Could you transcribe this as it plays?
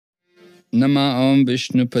Nama Om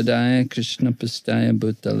Vishnu Padaya Krishna Pastaya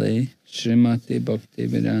Bhutale Srimati Bhakti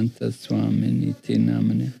Vedanta Swami Niti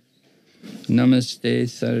Namane Namaste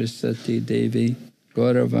Saraswati Devi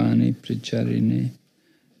Gauravani Pracharine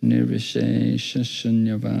Nirvishesha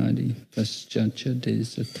Shunyavadi Paschatya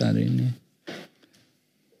Desatarine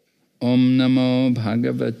Om Namo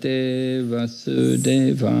Bhagavate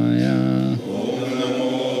Vasudevaya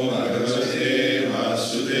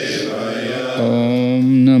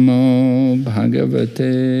Om Namo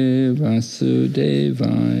Bhagavate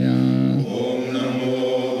Vasudevaya Om Namo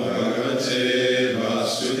Bhagavate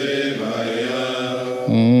Vasudevaya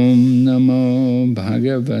Om Namo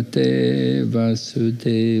Bhagavate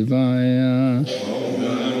Vasudevaya Om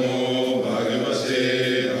Namo Bhagavate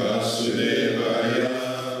Vasudevaya.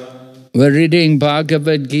 We're reading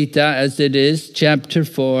Bhagavad Gita as it is, chapter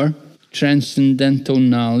 4, Transcendental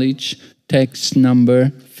Knowledge, text number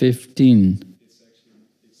 15.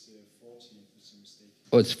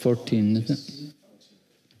 Oh, it's 14, is it?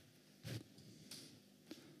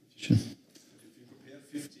 Sure.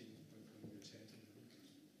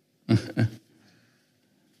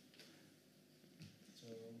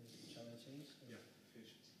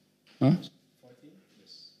 Huh?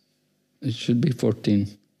 It should be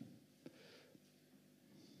 14.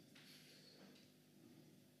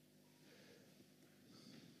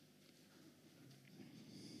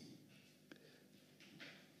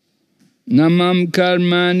 Namam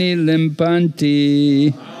karmani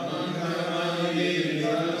limpanti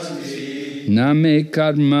Name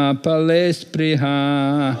karma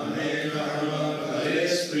palespriha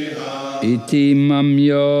Iti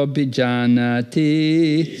mamyo bijanati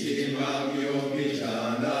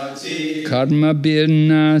Karma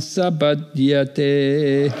birna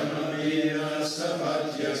sabadyate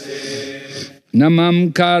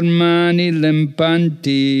Namam karmani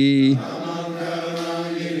limpanti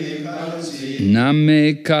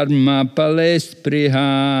Name karma palespriha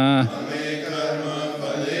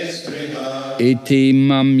Iti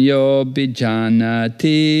mamyo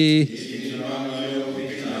bijanati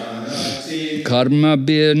Karma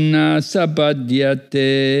birna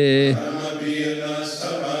sabadyate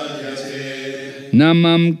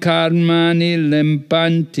Namam karmani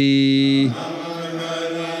limpanti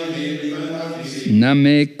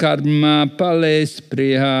Name karma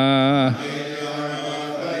palespriha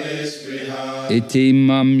Iti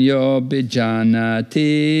mamyo bijanati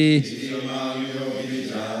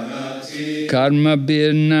Karma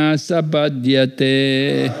birna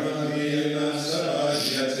sabadyate.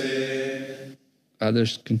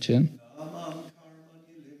 Others can chant.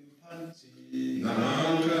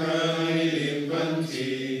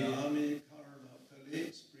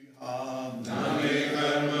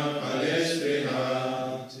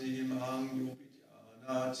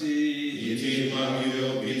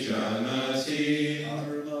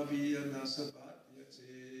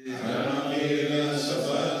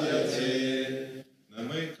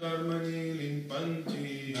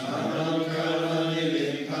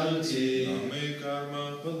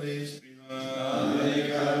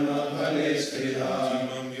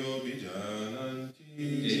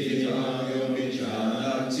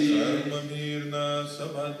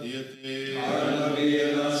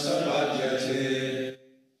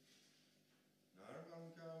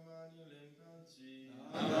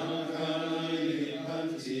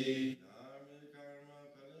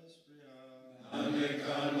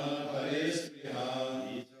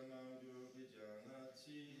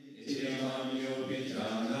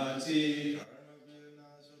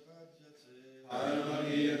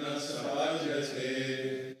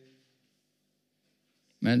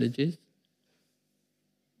 Messages?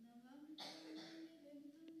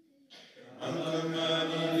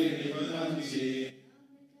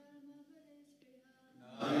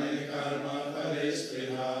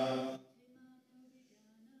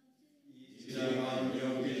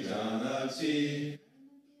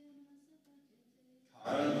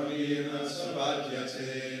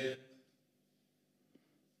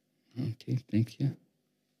 Okay, thank you.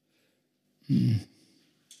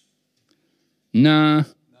 Na,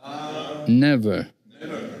 never.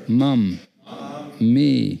 Mam,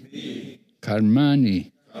 me,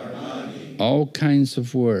 karmani, all kinds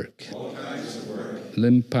of work.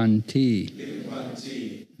 Limpanti,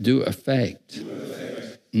 do affect.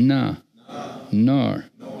 Na, nor.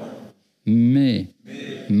 Me,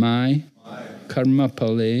 my,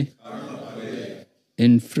 karmapale,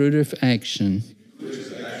 in fruit of action.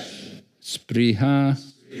 Spriha,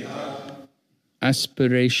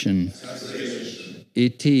 aspiration.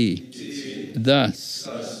 Iti, thus.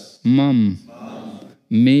 Mam,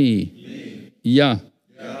 me. Ya,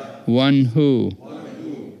 one who.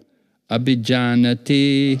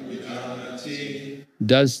 abhijanati,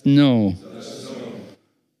 does know,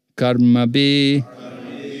 karmabhi,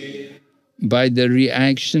 by the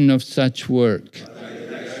reaction of such work,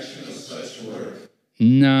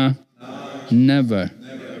 na, never,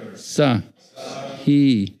 sa,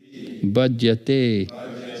 he, bhadyate,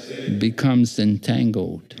 becomes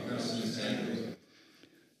entangled.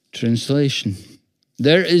 Translation: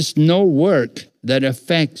 there is no work that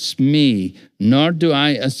affects me, nor do I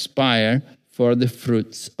aspire for the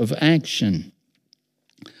fruits of action.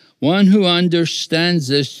 One who understands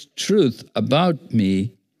this truth about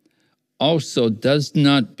me also does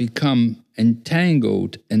not become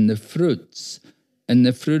entangled in the fruits and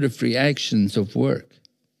the fruitive reactions of work.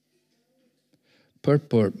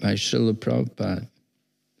 Purport by Srila Prabhupada.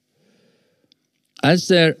 As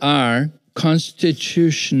there are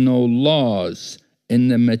constitutional laws in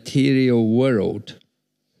the material world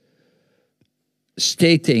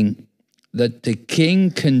stating that the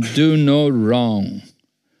king can do no wrong,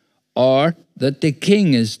 or that the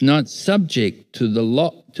king is not subject to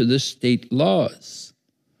the state laws.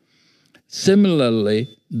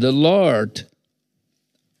 Similarly, the Lord,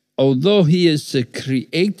 although he is the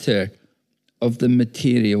creator of the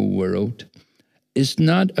material world, is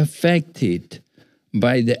not affected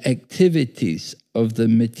by the activities of the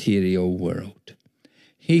material world.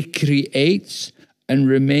 He creates and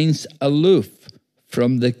remains aloof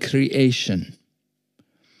from the creation,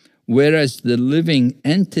 whereas the living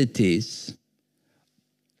entities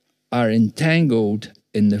are entangled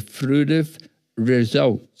in the fruitive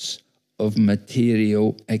results of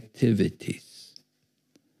material activities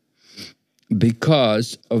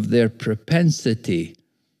because of their propensity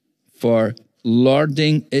for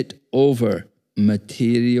lording it over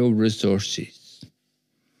material resources.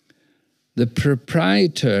 The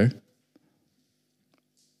proprietor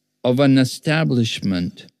of an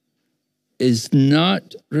establishment is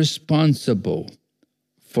not responsible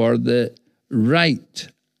for the right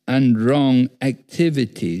and wrong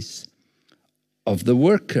activities of the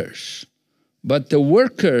workers, but the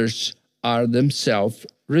workers are themselves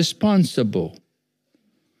responsible.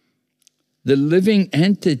 The living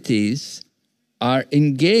entities are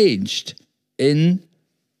engaged in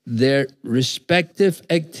their respective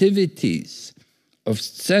activities of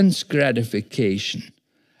sense gratification,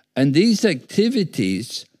 and these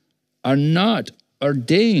activities are not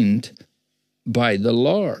ordained by the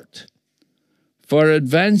Lord. For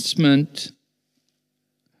advancement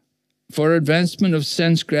of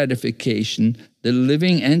sense gratification, the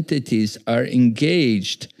living entities are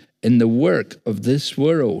engaged in the work of this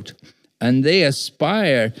world, and they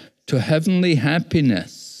aspire to heavenly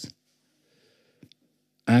happiness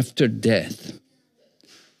after death.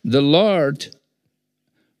 The Lord,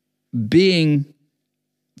 being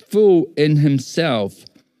full in himself,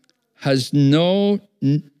 has no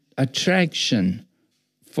attraction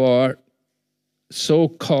for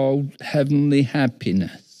so-called heavenly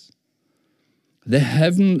happiness. The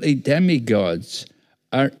heavenly demigods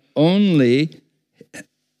are only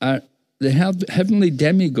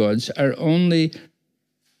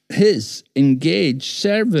his engaged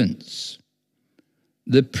servants.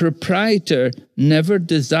 The proprietor never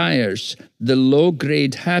desires the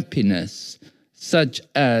low-grade happiness such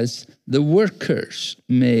as the workers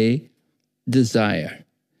may desire.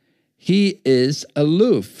 He is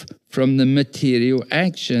aloof from the material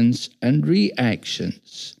actions and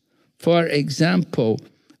reactions. For example,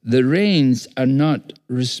 the rains are not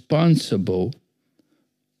responsible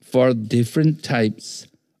for different types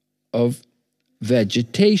of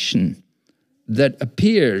vegetation that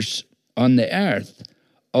appears on the earth,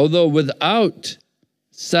 although without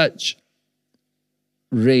such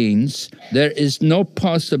rains, there is no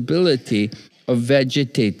possibility of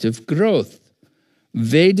vegetative growth.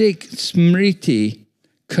 Vedic Smriti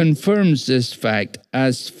confirms this fact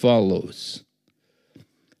as follows.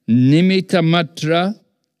 Nimittamatra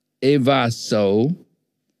evaso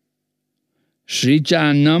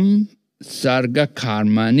Srijanam sarga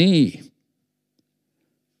karmani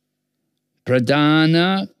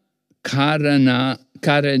pradana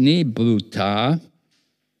karani bhuta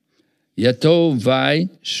yato vai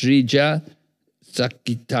srija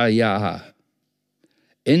sakitaya.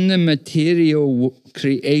 In the material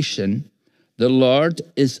creation, the Lord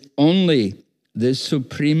is only the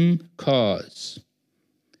supreme cause.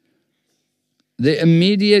 The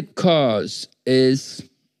immediate cause is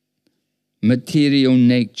material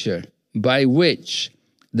nature, by which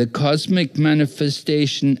the cosmic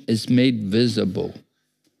manifestation is made visible.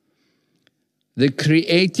 The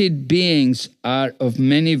created beings are of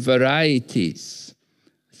many varieties,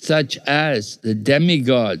 such as the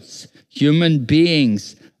demigods, human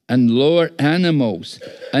beings, and lower animals,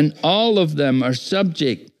 and all of them are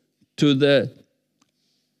subject to the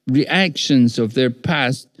reactions of their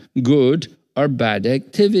past good or bad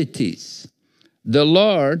activities. The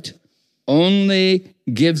Lord only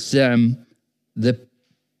gives them the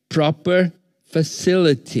proper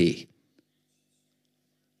facility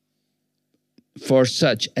for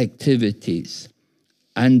such activities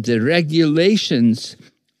and the regulations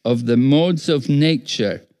of the modes of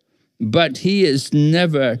nature, but He is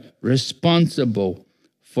never responsible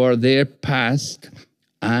for their past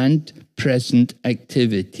and present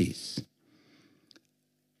activities.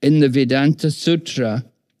 In the Vedanta Sutra,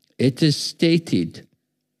 it is stated,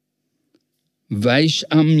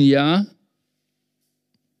 Vaishamya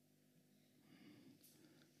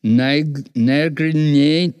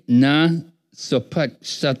Nagrinye na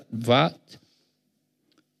Sopaksatvat.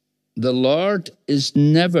 The Lord is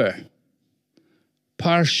never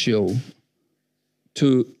partial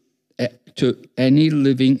to any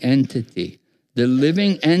living entity. The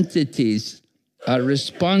living entities are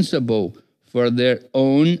responsible for their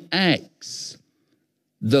own acts.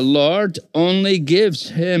 The Lord only gives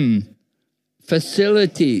him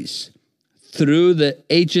facilities through the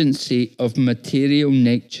agency of material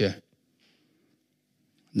nature,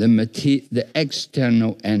 the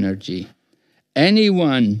external energy.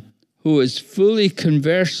 Anyone who is fully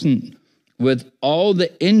conversant with all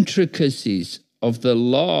the intricacies of the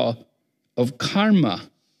law of karma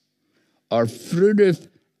or fruitive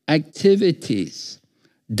activities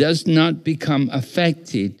does not become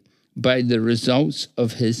affected by the results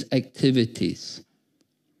of his activities.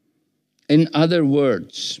 In other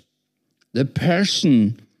words, the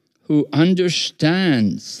person who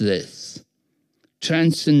understands this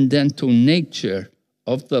transcendental nature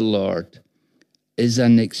of the Lord is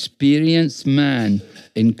an experienced man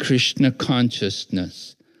in Krishna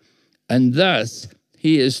consciousness, and thus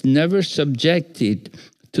he is never subjected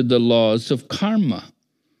to the laws of karma.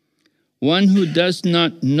 One who does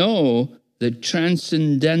not know the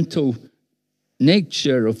transcendental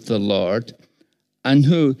nature of the Lord and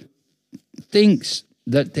who thinks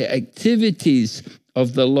that the activities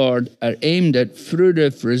of the Lord are aimed at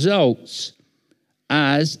fruitive results,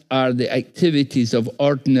 as are the activities of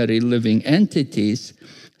ordinary living entities,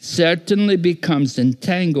 certainly becomes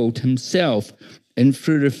entangled himself in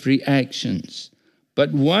fruitive actions.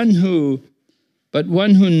 But one who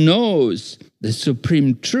knows the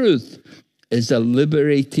supreme truth is a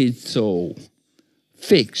liberated soul,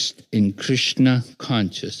 fixed in Krishna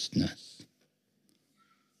consciousness.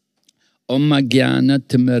 Om Jnana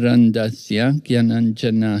Timirandasya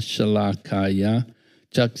Gyananjana Shalakaya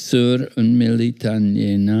Chaksur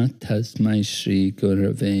Unmilitanyena Tasmai Shri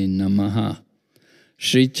Gurave Namaha.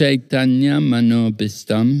 Shri Chaitanya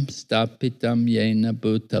Manobhistam Stapitam Yena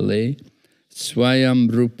Bhutale Swayam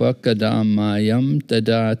Rupa Kadamayam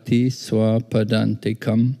Dadati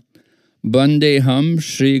Swapadantikam Bandeham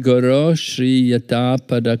Shri Guru Shri Yata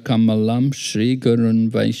Padakamalam Shri Gurun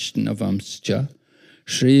Vaishnavamscha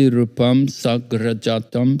Shri Rupam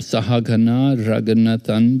Sagrajatam Sahagana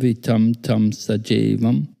Raghunathan Vitam Tam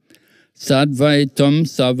Sajevam Sadvaitam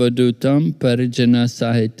Savadutam Parijana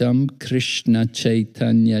Sahitam Krishna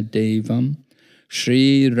Chaitanya Devam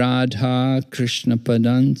Shri Radha Krishna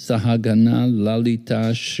Padan Sahagana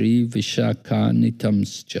Lalita Shri Vishakha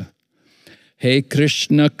Nitamscha. He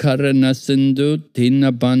Krishna Karana Sindhu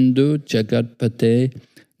Dinabandhu Jagatpate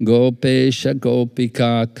Gopesha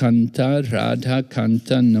Gopika Kanta Radha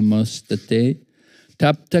Kanta Namastate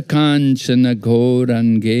Tapta Kanchana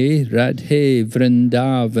Gaurange Radhe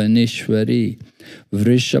Vrindavanishwari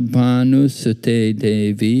Vrishabhanu Sute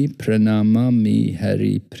Devi Pranama Mi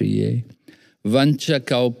Hari Priye Vancha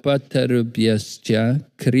Kalpa Tarubhyascha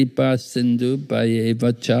Kripa Sindhu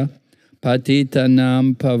Bhayevacha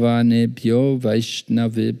Patitanam Pavanebhyo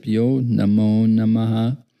Vaishnavibhyo Namo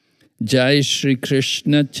Namaha. Jai Shri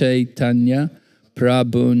Krishna Chaitanya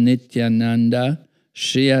Prabhu Nityananda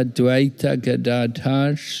Shri Advaita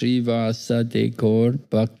Gadadhar Shri Vasadi Gaur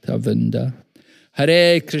Bhaktavinda.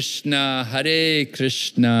 Hare Krishna,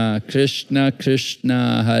 Krishna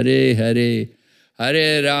Krishna, Hare Hare,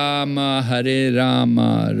 Hare Rama,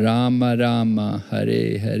 Rama Rama,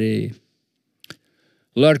 Hare Hare.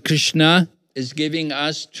 Lord Krishna is giving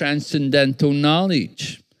us transcendental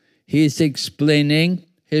knowledge. He is explaining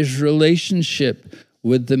his relationship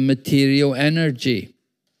with the material energy,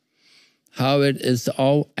 how it is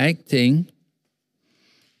all acting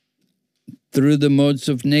through the modes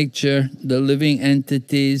of nature. The living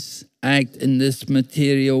entities act in this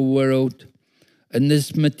material world, and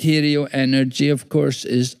this material energy, of course,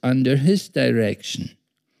 is under his direction.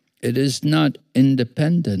 It is not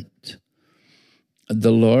independent.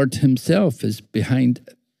 The Lord himself is behind.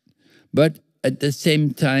 But at the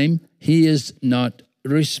same time, he is not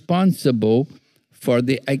responsible for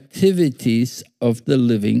the activities of the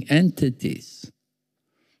living entities.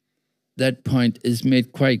 That point is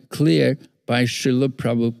made quite clear by Srila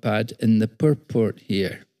Prabhupada in the purport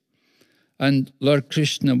here. And Lord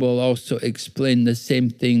Krishna will also explain the same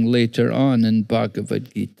thing later on in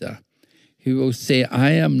Bhagavad Gita. He will say,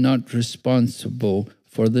 I am not responsible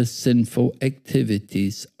for the sinful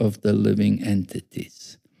activities of the living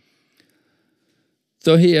entities.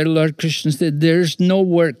 So here Lord Krishna said, there's no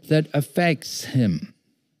work that affects him.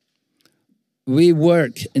 We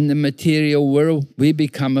work in the material world, we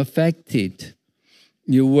become affected.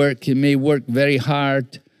 You may work very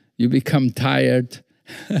hard, you become tired.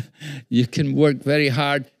 You can work very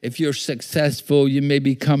hard. If you're successful, you may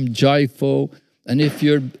become joyful. And if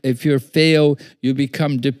you fail, you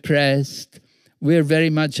become depressed. We're very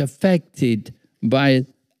much affected by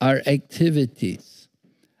our activities.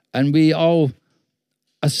 And we all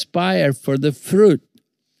aspire for the fruit,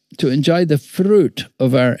 to enjoy the fruit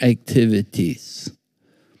of our activities.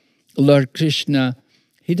 Lord Krishna,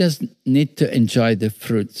 he doesn't need to enjoy the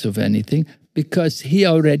fruits of anything because he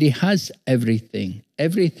already has everything.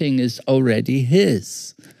 Everything is already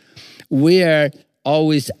his. We are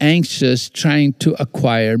always anxious trying to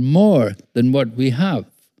acquire more than what we have.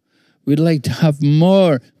 We'd like to have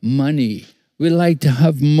more money. We'd like to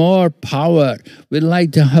have more power. We'd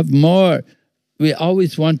like to have more. We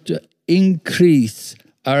always want to increase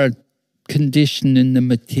our condition in the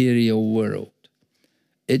material world.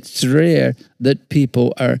 It's rare that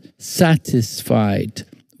people are satisfied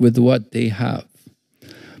with what they have.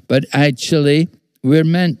 But actually, we're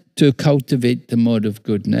meant to cultivate the mode of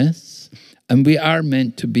goodness, and we are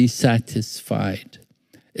meant to be satisfied.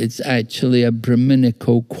 It's actually a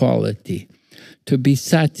Brahminical quality, to be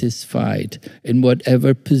satisfied in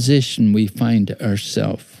whatever position we find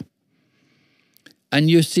ourselves. And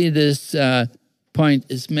you see this point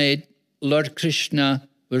is made. Lord Krishna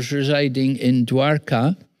was residing in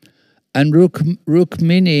Dwarka, and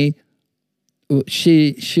Rukmini,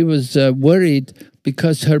 she was worried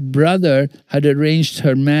because her brother had arranged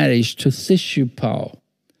her marriage to Shishupal,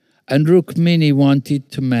 and Rukmini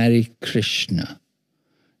wanted to marry Krishna.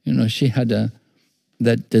 You know, she had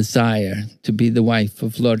that desire to be the wife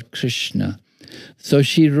of Lord Krishna. So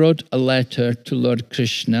she wrote a letter to Lord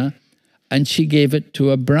Krishna, and she gave it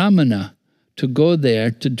to a Brahmana to go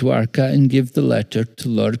there to Dwarka and give the letter to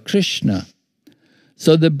Lord Krishna.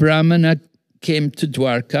 So the Brahmana came to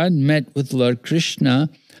Dwarka and met with Lord Krishna,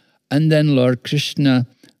 and then Lord Krishna,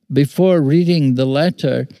 before reading the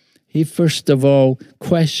letter, he first of all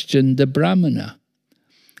questioned the Brahmana.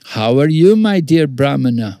 How are you, my dear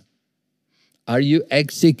Brahmana? Are you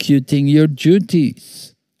executing your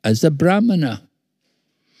duties as a Brahmana?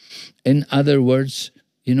 In other words,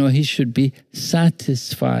 you know, he should be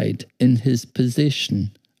satisfied in his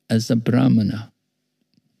position as a Brahmana.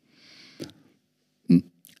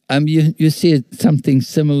 You see something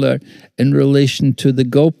similar in relation to the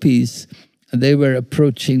gopis. They were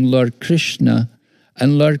approaching Lord Krishna,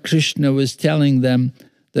 and Lord Krishna was telling them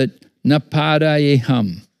that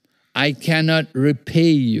naparayeham, I cannot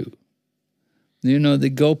repay you. You know, the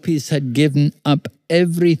gopis had given up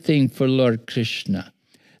everything for Lord Krishna.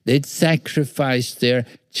 They'd sacrificed their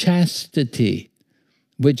chastity,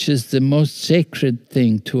 which is the most sacred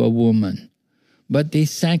thing to a woman. But they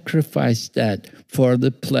sacrificed that for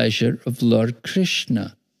the pleasure of Lord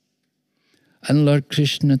Krishna. And Lord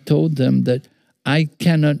Krishna told them that I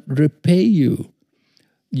cannot repay you.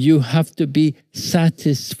 You have to be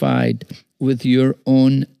satisfied with your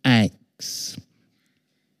own acts.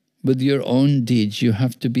 With your own deeds, you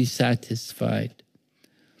have to be satisfied.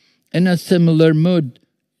 In a similar mood,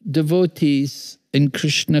 devotees in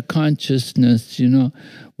Krishna consciousness, you know,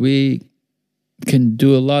 we can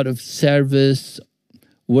do a lot of service,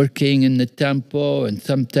 working in the temple, and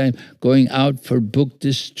sometimes going out for book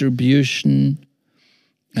distribution,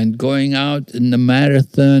 and going out in the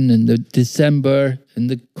marathon in the December, in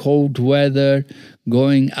the cold weather,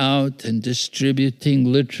 going out and distributing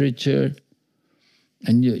literature.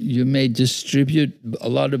 And you may distribute a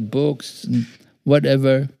lot of books and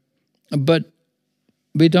whatever, but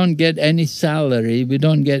we don't get any salary, we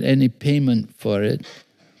don't get any payment for it.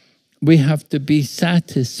 We have to be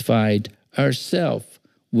satisfied ourselves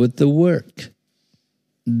with the work.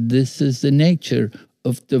 This is the nature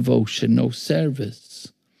of devotional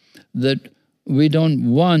service, that we don't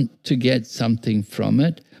want to get something from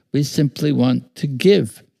it, we simply want to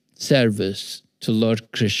give service to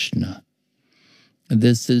Lord Krishna.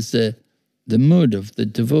 This is the mood of the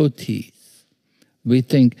devotees. We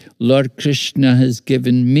think, Lord Krishna has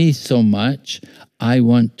given me so much, I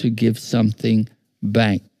want to give something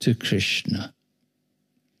back to Krishna.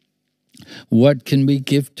 What can we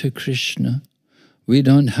give to Krishna? We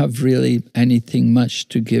don't have really anything much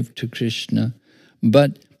to give to Krishna.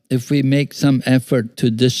 But if we make some effort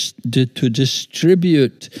to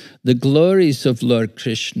distribute the glories of Lord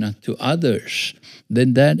Krishna to others,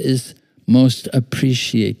 then that is most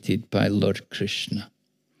appreciated by Lord Krishna.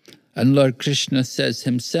 And Lord Krishna says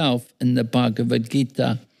himself in the Bhagavad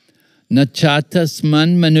Gita,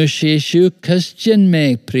 Nachatasman manusheshu kaschan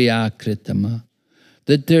me priyakritama,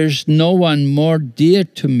 that there's no one more dear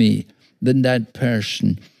to me than that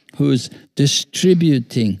person who's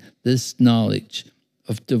distributing this knowledge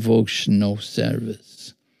of devotional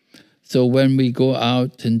service. So when we go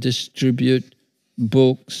out and distribute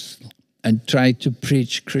books and try to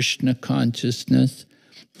preach Krishna consciousness,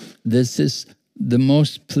 this is the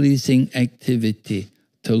most pleasing activity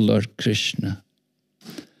to Lord Krishna.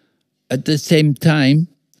 At the same time,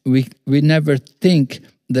 we never think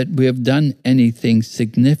that we have done anything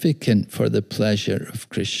significant for the pleasure of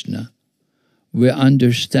Krishna. We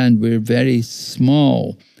understand we're very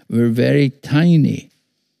small, we're very tiny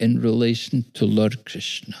in relation to Lord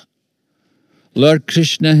Krishna. Lord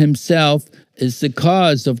Krishna himself is the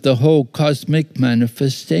cause of the whole cosmic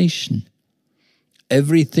manifestation.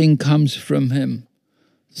 Everything comes from him.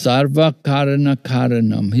 Sarva karana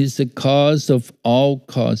karanam. He's the cause of all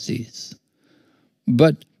causes.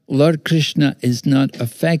 But Lord Krishna is not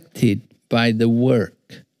affected by the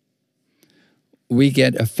work. We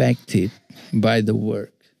get affected by the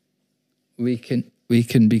work. We can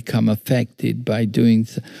become affected by doing.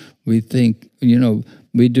 We think,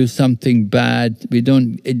 we do something bad.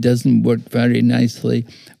 It doesn't work very nicely.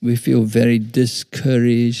 We feel very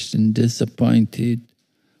discouraged and disappointed.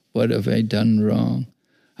 What have I done wrong?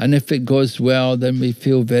 And if it goes well, then we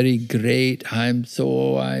feel very great. I've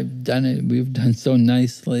done it. We've done so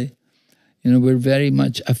nicely. We're very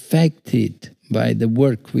much affected by the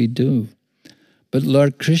work we do. But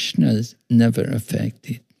Lord Krishna is never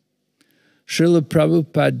affected. Srila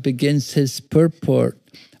Prabhupada begins his purport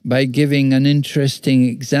by giving an interesting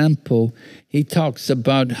example. He talks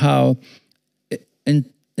about how in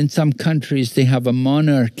some countries they have a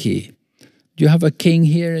monarchy. Do you have a king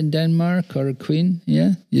here in Denmark or a queen?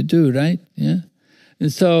 Yeah, you do, right? Yeah.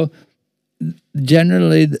 And so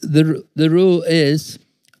generally the rule is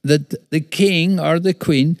that the king or the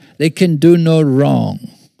queen, they can do no wrong.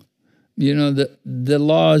 The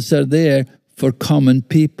laws are there for common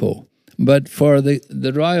people. But for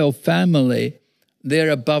the royal family,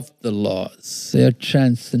 they're above the laws. They're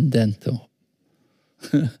transcendental.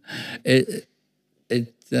 I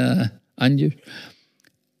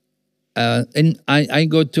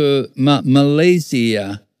go to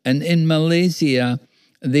Malaysia, and in Malaysia,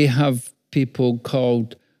 they have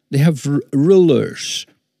rulers.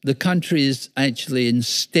 The country is actually in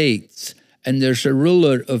states, and there's a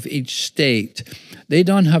ruler of each state. They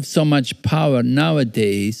don't have so much power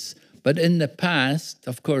nowadays, but in the past,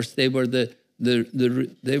 of course, they were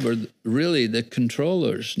they were really the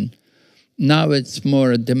controllers. And now it's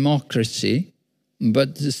more a democracy,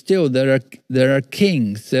 but still there are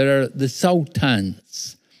kings, there are the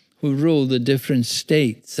sultans who rule the different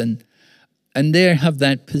states, and they have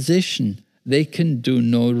that position. They can do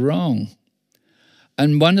no wrong.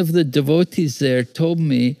 And one of the devotees there told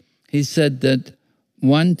me, he said that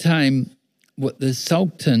one time the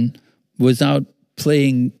sultan was out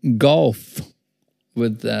playing golf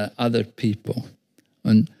with other people.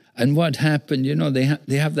 And what happened,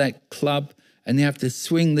 they have that club, and they have to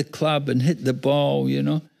swing the club and hit the ball,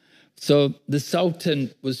 So the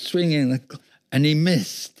sultan was swinging the club, and he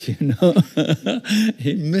missed, He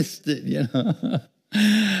missed it,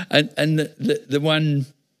 And the one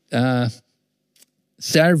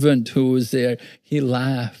servant who was there, he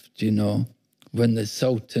laughed, when the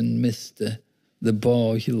sultan missed the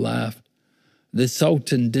ball, he laughed. The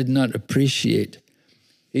sultan did not appreciate.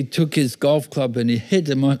 He took his golf club and he hit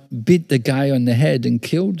him, beat the guy on the head and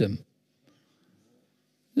killed him.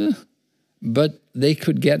 Yeah. But they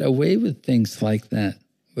could get away with things like that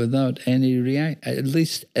without any reaction. At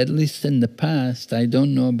least in the past, I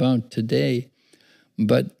don't know about today.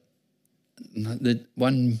 But the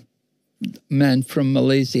one man from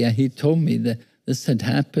Malaysia, he told me that this had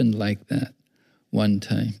happened like that one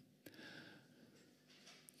time.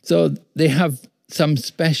 So they have some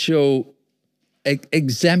special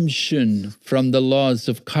exemption from the laws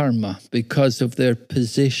of karma because of their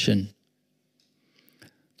position.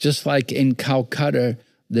 Just like in Calcutta,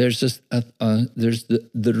 there's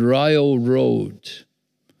the Royal Road.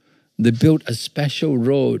 they built a special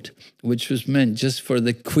road which was meant just for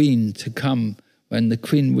the Queen to come. When the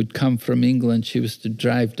Queen would come from England, she was to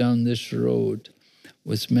drive down this road. It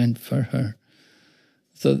was meant for her.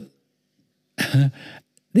 So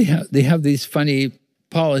they have these funny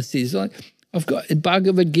policies. Like, I've got in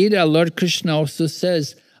Bhagavad Gita, Lord Krishna also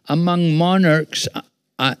says, among monarchs,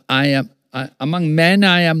 among men,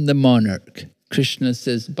 I am the monarch. Krishna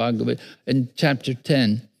says, Bhagavad, in chapter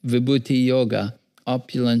 10, Vibhuti Yoga,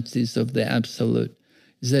 opulences of the Absolute.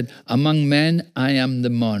 He said, among men, I am the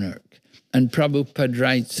monarch. And Prabhupada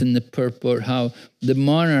writes in the purport how the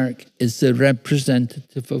monarch is the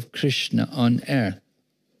representative of Krishna on earth.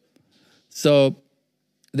 So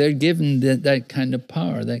they're given that kind of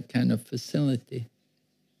power, that kind of facility.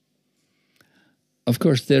 Of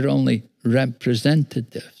course, they're only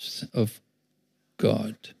representatives of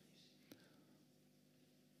God.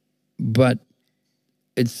 But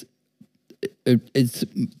it's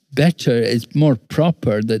better, it's more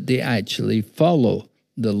proper that they actually follow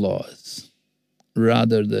the laws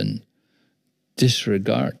rather than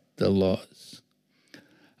disregard the laws.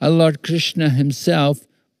 And Lord Krishna himself,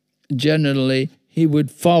 generally, he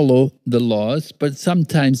would follow the laws, but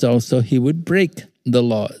sometimes also he would break the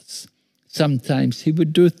laws. Sometimes he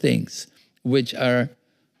would do things which are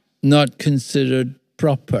not considered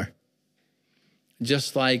proper.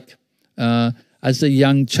 Just like as a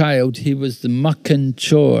young child, he was the mukkan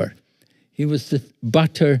chore. He was the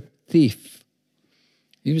butter thief.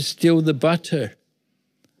 He would steal the butter.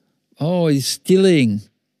 Oh, he's stealing.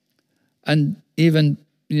 And even,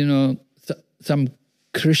 you know, some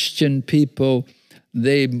Christian people,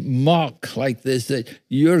 they mock like this, that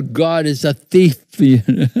your God is a thief.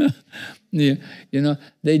 You know,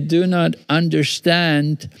 they do not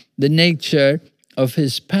understand the nature of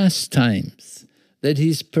his pastimes, that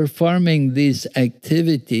he's performing these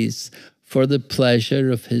activities for the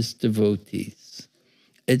pleasure of his devotees.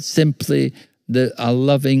 It's simply a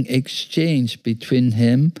loving exchange between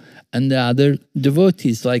him and the other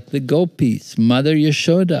devotees, like the gopis, Mother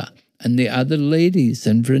Yashoda, and the other ladies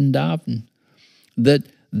in Vrindavan, that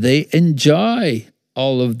they enjoy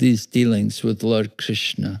all of these dealings with Lord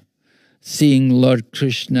Krishna. Seeing Lord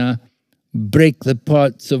Krishna break the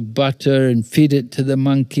pots of butter and feed it to the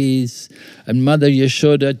monkeys, and Mother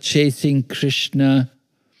Yashoda chasing Krishna.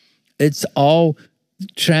 It's all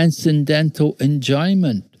transcendental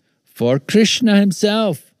enjoyment for Krishna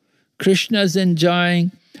himself. Krishna's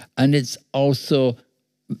enjoying, and it's also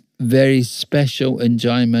very special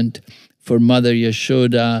enjoyment for Mother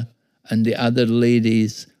Yashoda and the other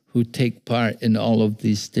ladies who take part in all of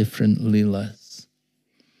these different leelas.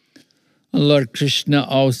 And Lord Krishna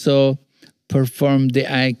also performed the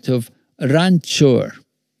act of ranchor.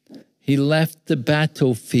 He left the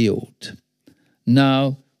battlefield.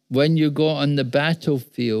 Now, when you go on the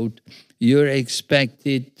battlefield, you're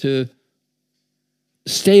expected to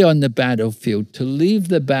stay on the battlefield. To leave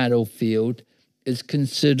the battlefield is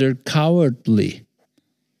considered cowardly.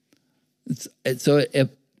 So if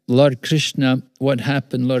Lord Krishna, what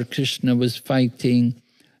happened? Lord Krishna was fighting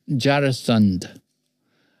Jarasandha.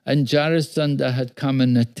 And Jarasandha had come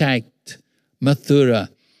and attacked Mathura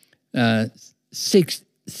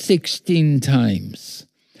 16 times.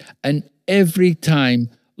 And every time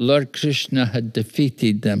Lord Krishna had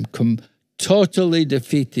defeated them, totally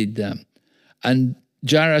defeated them. And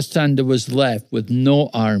Jarasandha was left with no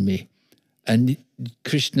army. And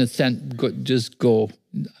Krishna said, just go.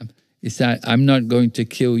 He said, I'm not going to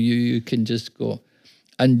kill you, you can just go.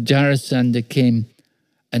 And Jarasandha came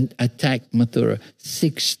and attacked Mathura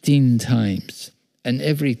 16 times. And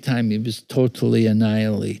every time he was totally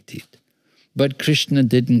annihilated. But Krishna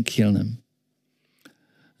didn't kill him.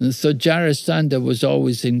 And so Jarasandha was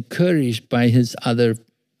always encouraged by his other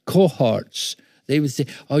cohorts. They would say,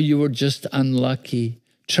 oh, you were just unlucky.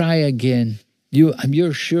 Try again.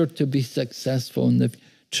 You're sure to be successful.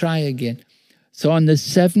 Try again. So on the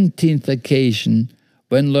 17th occasion,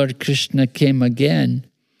 when Lord Krishna came again,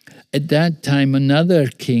 at that time another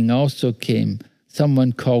king also came,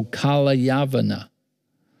 someone called Kala Yavana.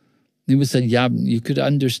 He was you could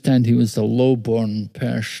understand he was a low-born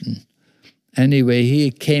person. Anyway, he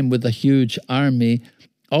came with a huge army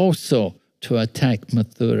also to attack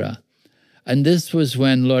Mathura. And this was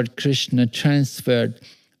when Lord Krishna transferred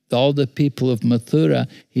all the people of Mathura,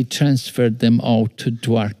 he transferred them all to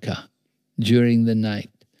Dwarka during the night.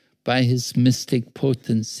 By his mystic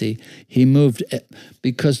potency, he moved,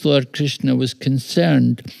 because Lord Krishna was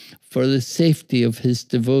concerned for the safety of his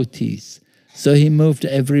devotees. So he moved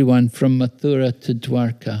everyone from Mathura to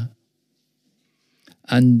Dwarka.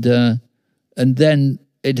 And then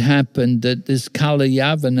it happened that this Kala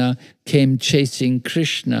Yavana came chasing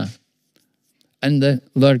Krishna and the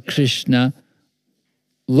Lord Krishna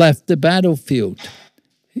left the battlefield.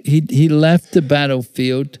 He left the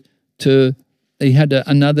battlefield he had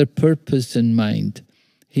another purpose in mind.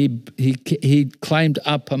 He climbed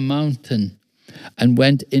up a mountain and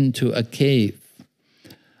went into a cave.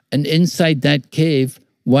 And inside that cave,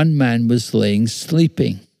 one man was laying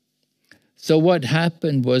sleeping. So what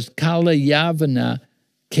happened was Kala Yavana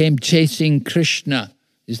came chasing Krishna.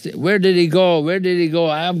 He said, "Where did he go? Where did he go?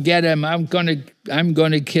 I'll get him. I'm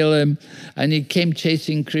gonna kill him." And he came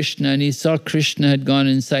chasing Krishna, and he saw Krishna had gone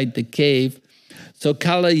inside the cave. So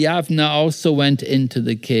Kala Yavana also went into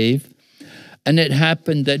the cave. And it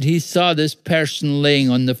happened that he saw this person laying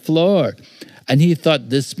on the floor, and he thought,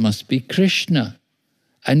 this must be Krishna.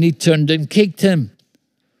 And he turned and kicked him.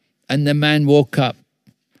 And the man woke up.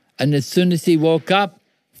 And as soon as he woke up,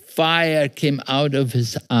 fire came out of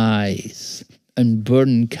his eyes and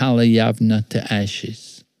burned Kala Yavana to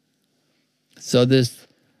ashes. So this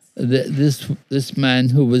man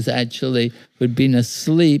who'd been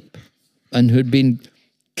asleep and who'd been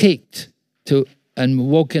kicked and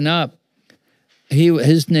woken up,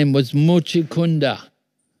 his name was Muchikunda.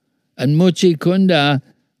 And Muchikunda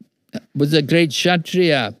was a great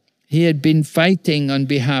Kshatriya. He had been fighting on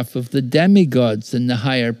behalf of the demigods in the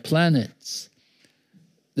higher planets.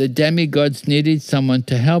 The demigods needed someone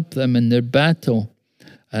to help them in their battle.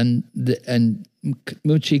 And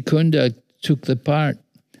Muchikunda took the part.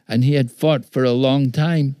 And he had fought for a long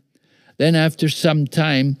time. Then after some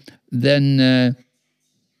time, Murga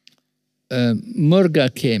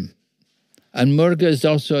came. And Murga is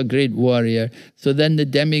also a great warrior. So then the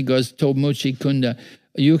demigods told Muchikunda,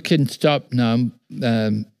 you can stop now.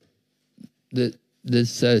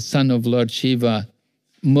 This son of Lord Shiva,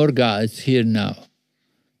 Murga, is here now.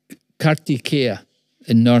 Kartikeya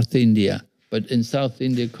in North India, but in South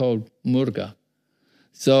India called Murga.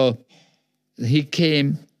 So he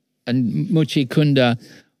came, and Muchikunda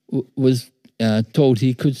was told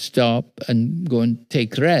he could stop and go and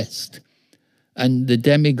take rest. And the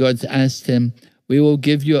demigods asked him, we will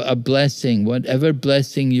give you a blessing. Whatever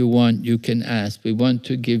blessing you want, you can ask. We want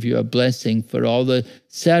to give you a blessing for all the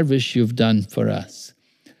service you've done for us.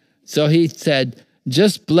 So he said,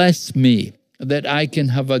 just bless me that I can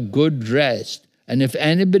have a good rest. And if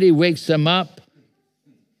anybody wakes them up,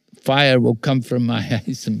 fire will come from my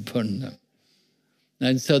eyes and burn them.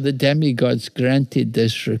 And so the demigods granted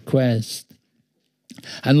this request.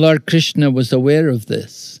 And Lord Krishna was aware of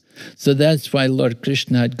this. So that's why Lord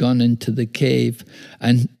Krishna had gone into the cave,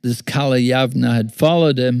 and this Kala Yavana had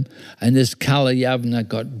followed him, and this Kala Yavana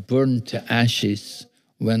got burned to ashes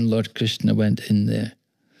when Lord Krishna went in there.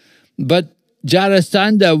 But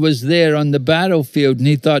Jarasandha was there on the battlefield, and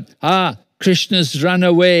he thought, Krishna's run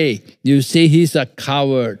away. You see, he's a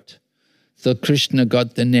coward. So Krishna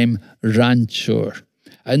got the name Ranchor.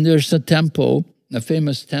 And there's a temple, a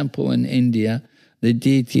famous temple in India. The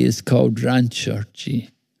deity is called Ranchorji.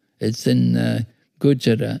 It's in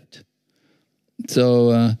Gujarat.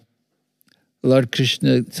 So Lord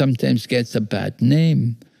Krishna sometimes gets a bad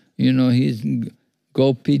name. You know, he's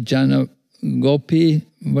Gopi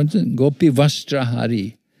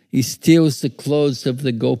Vastrahari. He steals the clothes of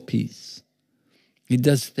the gopis. He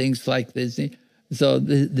does things like this. So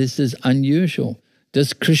this is unusual.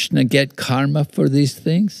 Does Krishna get karma for these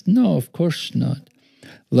things? No, of course not.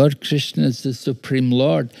 Lord Krishna is the Supreme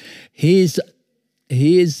Lord. He is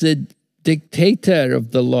the dictator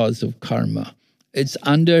of the laws of karma. It's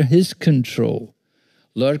under his control.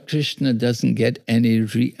 Lord Krishna doesn't get any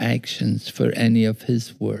reactions for any of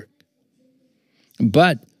his work.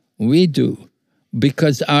 But we do,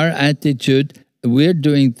 because our attitude, we're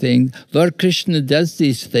doing things. Lord Krishna does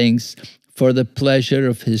these things for the pleasure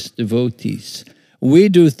of his devotees. We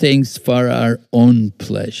do things for our own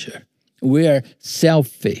pleasure. We are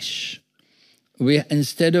selfish.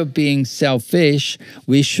 Instead of being selfish,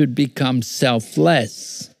 we should become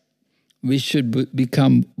selfless. We should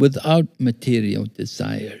become without material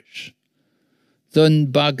desires. So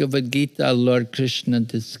in Bhagavad Gita, Lord Krishna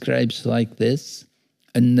describes like this.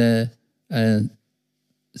 In the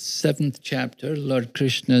 7th chapter, Lord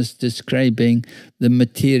Krishna is describing the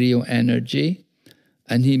material energy.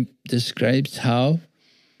 And he describes how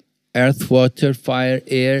earth, water, fire,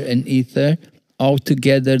 air, and ether,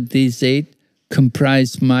 altogether these 8,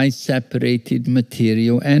 comprise my separated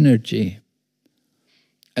material energy.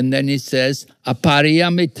 And then he says,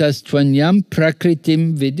 Apariyamitas tvanyam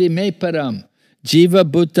prakritim vidime param jiva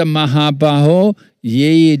bhuta mahabaho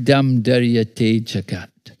yeyidam daryate jagat.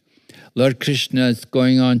 Lord Krishna is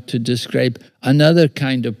going on to describe another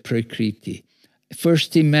kind of prakriti.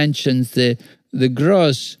 First he mentions the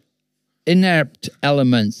gross inert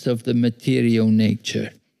elements of the material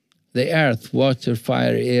nature. The earth, water,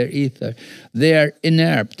 fire, air, ether, they are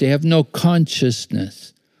inert. They have no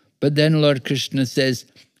consciousness. But then Lord Krishna says,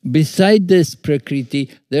 beside this Prakriti,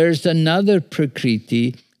 there is another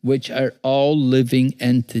Prakriti, which are all living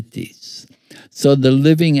entities. So the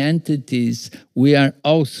living entities, we are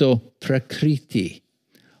also Prakriti.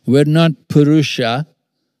 We're not Purusha.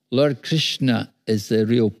 Lord Krishna is the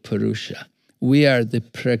real Purusha. We are the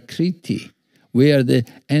Prakriti. We are the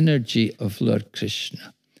energy of Lord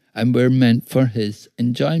Krishna. And we're meant for his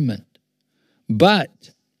enjoyment.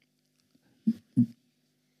 But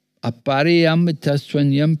apariyamita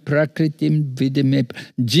swanyam prakritim vidime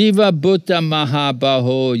jiva bhuta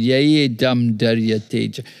mahabaho yayedam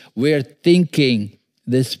daryateja. We're thinking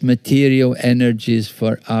this material energy is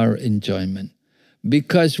for our enjoyment.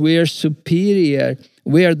 Because we are superior,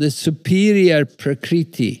 we are the superior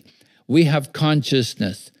Prakriti. We have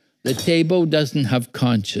consciousness. The table doesn't have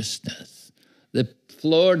consciousness. The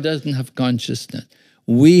floor doesn't have consciousness.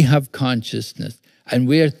 We have consciousness. And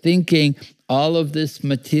we are thinking all of this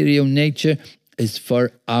material nature is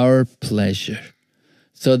for our pleasure.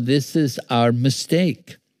 So this is our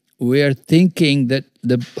mistake. We are thinking that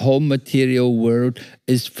the whole material world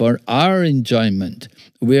is for our enjoyment.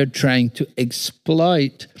 We are trying to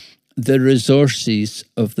exploit the resources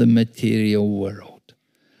of the material world.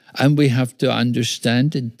 And we have to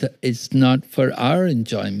understand that it's not for our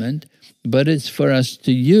enjoyment, but it's for us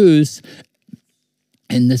to use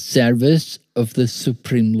in the service of the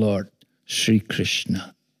Supreme Lord, Sri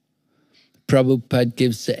Krishna. Prabhupada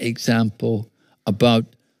gives the example about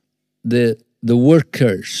the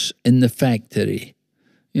workers in the factory.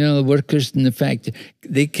 You know, the workers in the factory,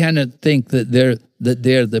 they cannot think that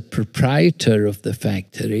they're the proprietor of the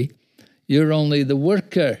factory. You're only the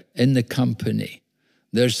worker in the company.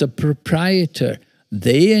 There's a proprietor.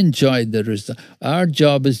 They enjoy the result. Our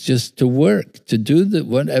job is just to work, to do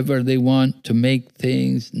whatever they want, to make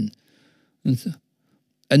things. And so.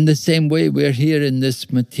 In the same way, we're here in this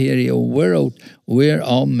material world. We're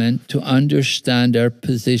all meant to understand our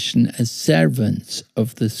position as servants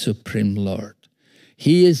of the Supreme Lord.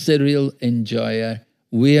 He is the real enjoyer.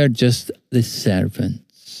 We are just the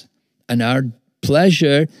servants. And our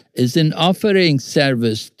pleasure is in offering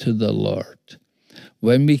service to the Lord.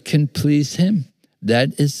 When we can please him,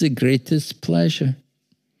 that is the greatest pleasure.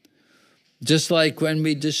 Just like when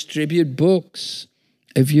we distribute books.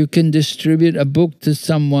 If you can distribute a book to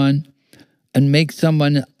someone and make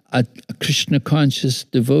someone a Krishna-conscious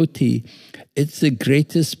devotee, it's the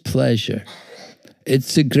greatest pleasure.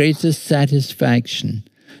 It's the greatest satisfaction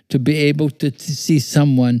to be able to see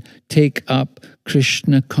someone take up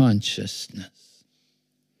Krishna consciousness.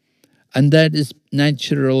 And that is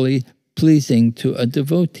naturally pleasing to a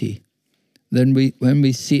devotee. Then when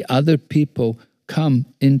we see other people come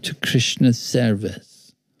into Krishna's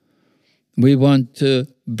service, we want to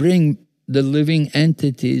bring the living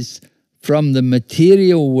entities from the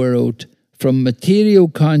material world, from material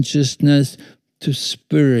consciousness to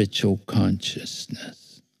spiritual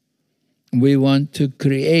consciousness. We want to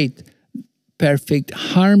create perfect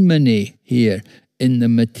harmony here in the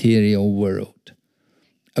material world.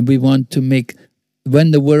 And we want to make,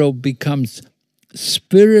 when the world becomes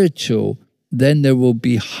spiritual, then there will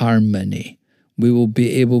be harmony. We will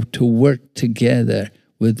be able to work together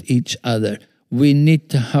with each other. We need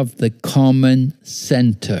to have the common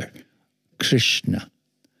center, Krishna.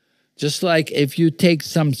 Just like if you take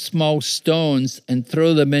some small stones and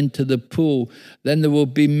throw them into the pool, then there will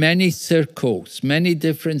be many circles, many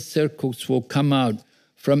different circles will come out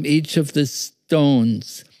from each of the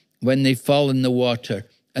stones when they fall in the water.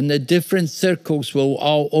 And the different circles will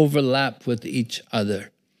all overlap with each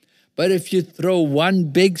other. But if you throw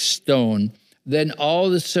one big stone, then all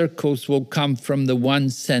the circles will come from the one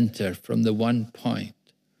center, from the one point.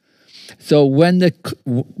 So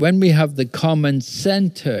when we have the common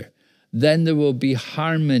center, then there will be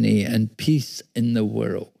harmony and peace in the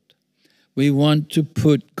world. We want to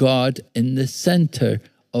put God in the center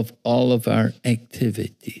of all of our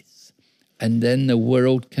activities. And then the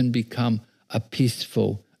world can become a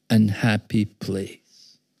peaceful and happy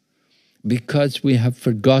place. Because we have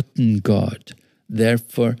forgotten God,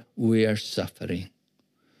 therefore we are suffering.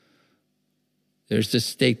 There's a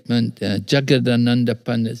statement, Jagadananda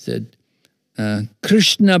Pandit said,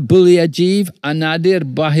 Krishna Bulya Jeev Anadir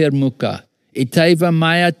Bahir Mukha Itaiva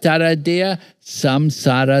Maya Taradea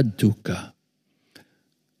Samsara Dukkha.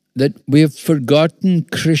 That we have forgotten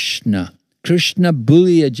Krishna. Krishna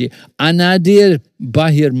Bulya Jeev Anadir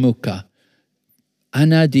Bahir Mukha.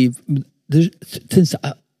 Anadi,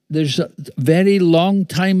 there's a very long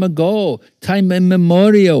time ago, time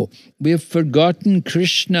immemorial, we have forgotten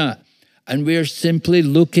Krishna, and we are simply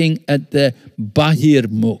looking at the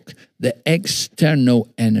bahirmukh, the external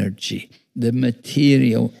energy, the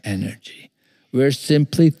material energy. We're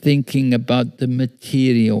simply thinking about the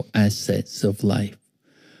material assets of life.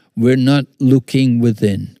 We're not looking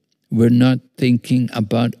within. We're not thinking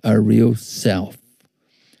about our real self.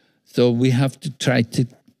 So we have to try to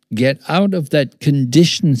get out of that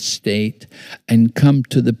conditioned state and come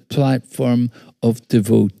to the platform of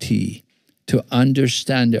devotee, to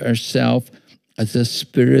understand ourselves as a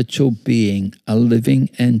spiritual being, a living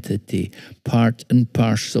entity, part and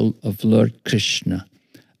parcel of Lord Krishna.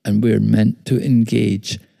 And we're meant to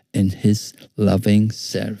engage in his loving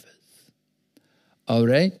service. All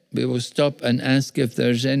right, we will stop and ask if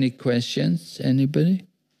there's any questions. Anybody?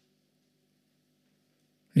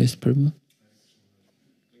 Yes, Prabhu?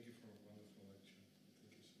 Thank you for a wonderful lecture.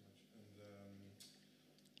 Thank you so much.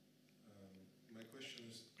 And my question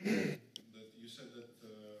is that you said that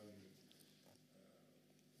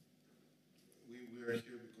we are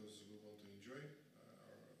here because we want to enjoy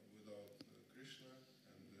without Krishna,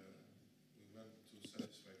 and we want to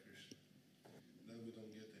satisfy Krishna. Then we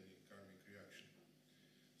don't get any karmic reaction.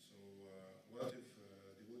 So what if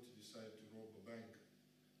devotee decide to rob a bank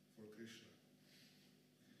for Krishna?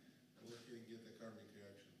 Will he get a karmic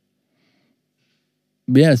reaction?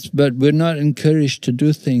 Yes, but we're not encouraged to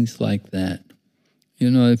do things like that. You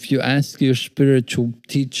know, if you ask your spiritual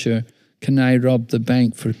teacher, can I rob the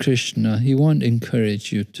bank for Krishna? He won't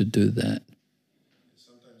encourage you to do that.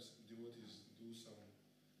 Sometimes devotees do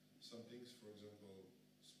some things, for example,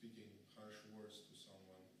 speaking harsh words to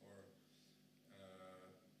someone, or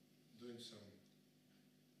doing some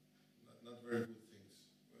not very good things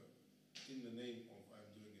in the name of I'm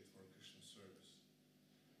doing it for Krishna's service.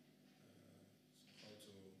 How to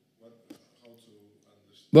understand?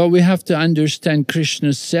 Well, we have to understand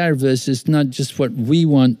Krishna's service is not just what we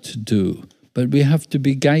want to do, but we have to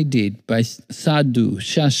be guided by sadhu,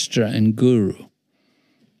 shastra, and guru.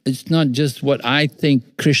 It's not just what I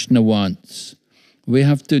think Krishna wants. We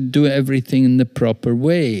have to do everything in the proper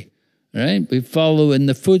way, right? We follow in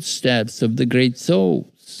the footsteps of the great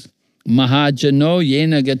souls. Mahajano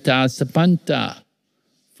yena gata sapanta.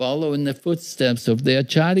 Follow in the footsteps of the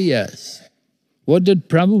acharyas. What did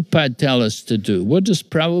Prabhupada tell us to do? What does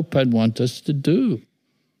Prabhupada want us to do?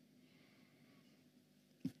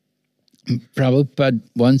 Prabhupada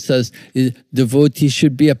once says, devotee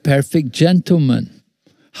should be a perfect gentleman.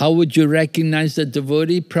 How would you recognize a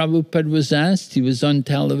devotee? Prabhupada was asked, he was on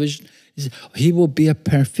television. He said, he will be a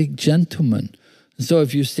perfect gentleman. So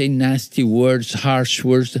if you say nasty words, harsh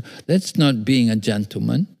words, that's not being a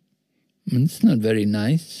gentleman. It's not very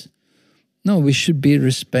nice. No, we should be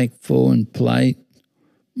respectful and polite.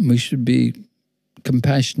 We should be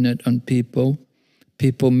compassionate on people.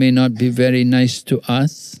 People may not be very nice to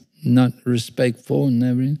us, not respectful and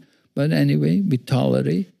everything, but anyway, we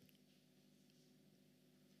tolerate.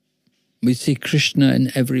 We see Krishna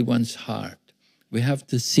in everyone's heart. We have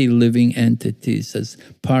to see living entities as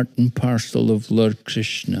part and parcel of Lord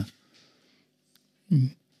Krishna.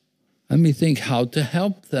 And we think how to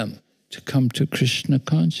help them to come to Krishna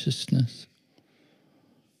consciousness.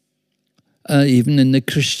 Even in the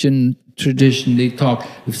Christian tradition, they talk,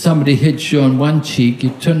 if somebody hits you on one cheek, you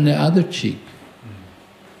turn the other cheek.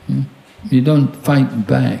 You don't fight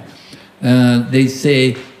back. They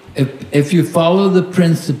say, if you follow the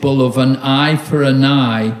principle of an eye for an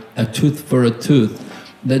eye, a tooth for a tooth,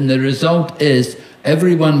 then the result is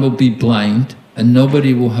everyone will be blind and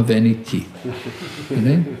nobody will have any teeth.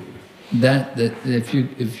 Okay? That if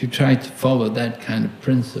you try to follow that kind of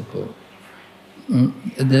principle,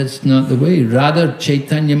 that's not the way. Rather,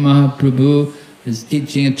 Chaitanya Mahaprabhu is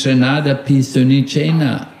teaching a Trinada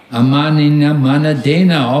Pisunichena, Amanina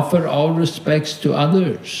Manadena, offer all respects to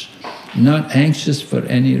others, not anxious for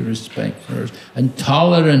any respect for others, and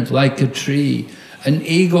tolerant like a tree. An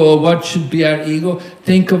ego, what should be our ego?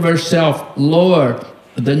 Think of ourselves lower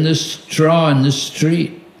than the straw in the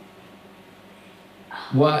street.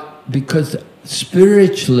 What? Because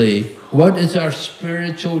spiritually, what is our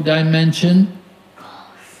spiritual dimension?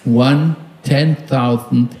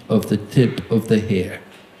 1/10,000th of the tip of the hair.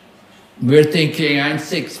 We're thinking, I'm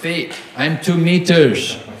 6 feet, I'm 2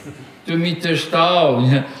 meters, 2 meters tall.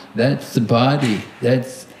 That's the body,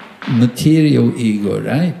 that's material ego,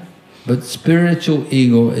 right? But spiritual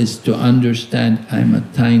ego is to understand I'm a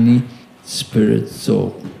tiny spirit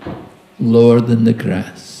soul, lower than the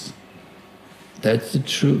grass. That's the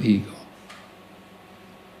true ego.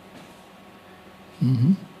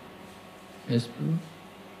 Yes, Prabhu?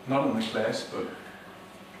 Not in the class, but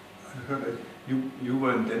heard that you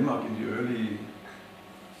were in Denmark in the early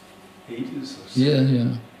 80s or Yeah,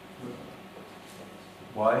 yeah.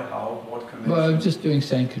 Why? How? What connection? Well, I was just doing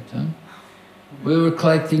Sankirtan. We were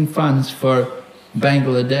collecting funds for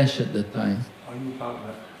Bangladesh at the time. Are you part of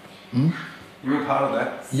that? Hmm? You were part of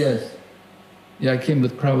that? Yes. Yeah, I came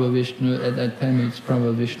with Prabhu Vishnu. At that time it was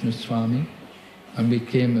Prabhu Vishnu Swami. And we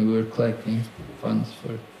were collecting funds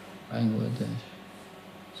for Bangladesh.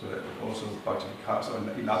 So also Bhakti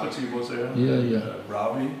Ilapati was there? Yeah, yeah.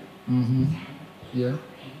 Ravi? Mm-hmm. Yeah.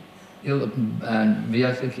 And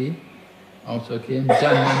Vyasaki also came.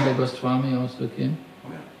 Jananda Goswami also came.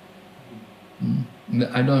 Oh, yeah.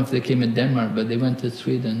 I don't know if they came in Denmark, but they went to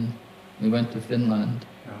Sweden. We went to Finland.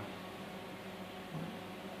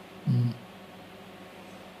 Yeah.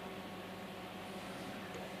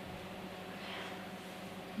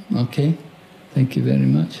 Okay. Thank you very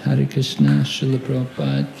much. Hare Krishna, Srila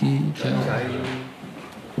Prabhupada ki jai.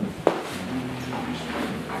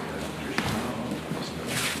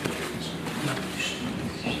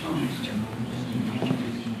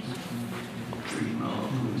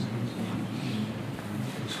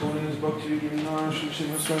 Bhakti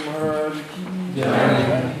Vinaša Swami Maharaj ki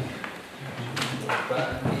Jai.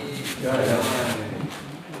 Yeah, yeah.